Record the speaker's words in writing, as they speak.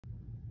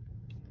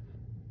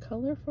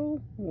Colorful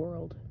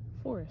World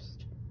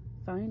Forest.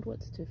 Find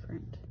What's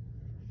Different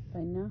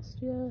by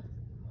Nastja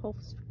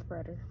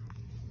Holtfreter.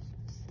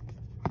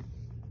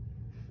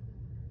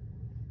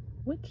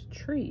 Which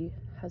tree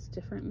has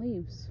different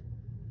leaves?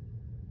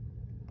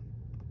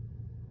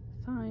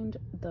 Find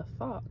the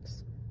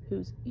fox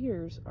whose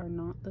ears are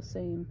not the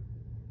same.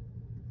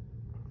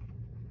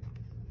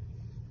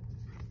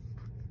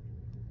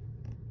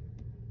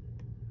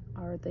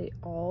 Are they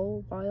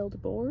all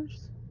wild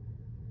boars?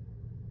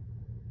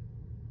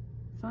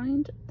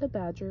 Find the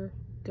badger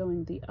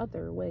going the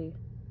other way.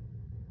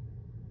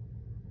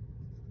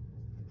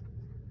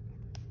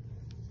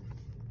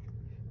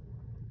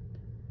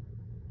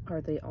 Are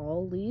they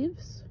all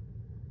leaves?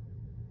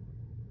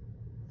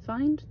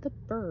 Find the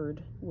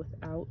bird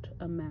without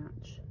a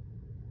match.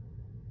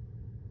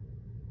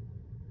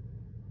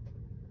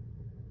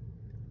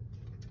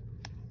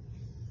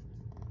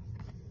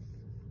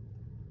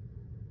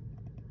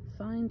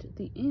 Find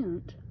the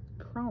ant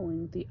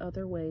crawling the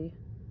other way.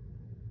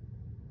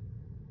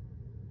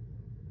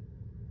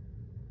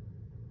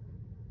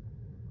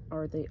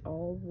 Are they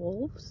all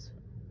wolves?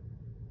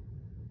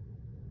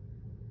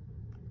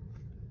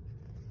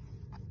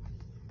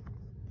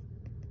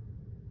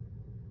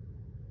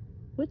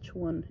 Which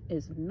one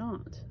is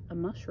not a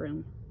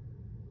mushroom?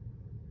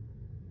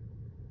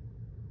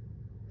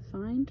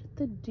 Find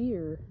the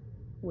deer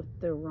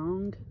with the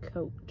wrong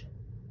coat.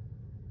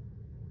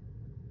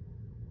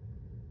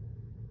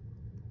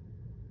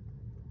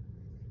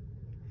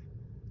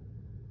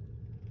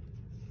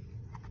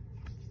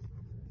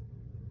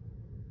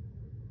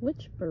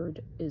 Which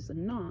bird is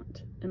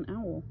not an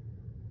owl?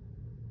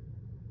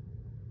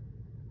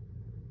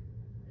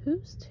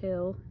 Whose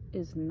tail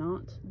is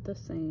not the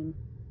same?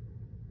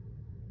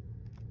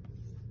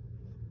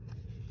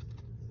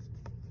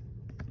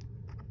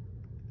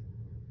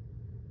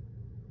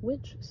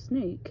 Which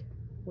snake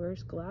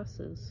wears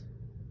glasses?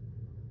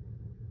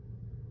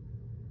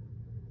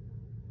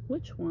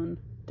 Which one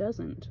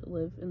doesn't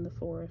live in the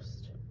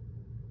forest?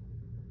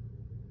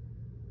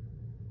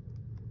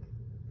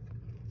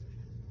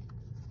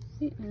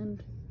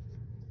 And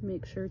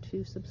make sure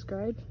to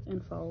subscribe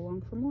and follow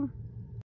along for more.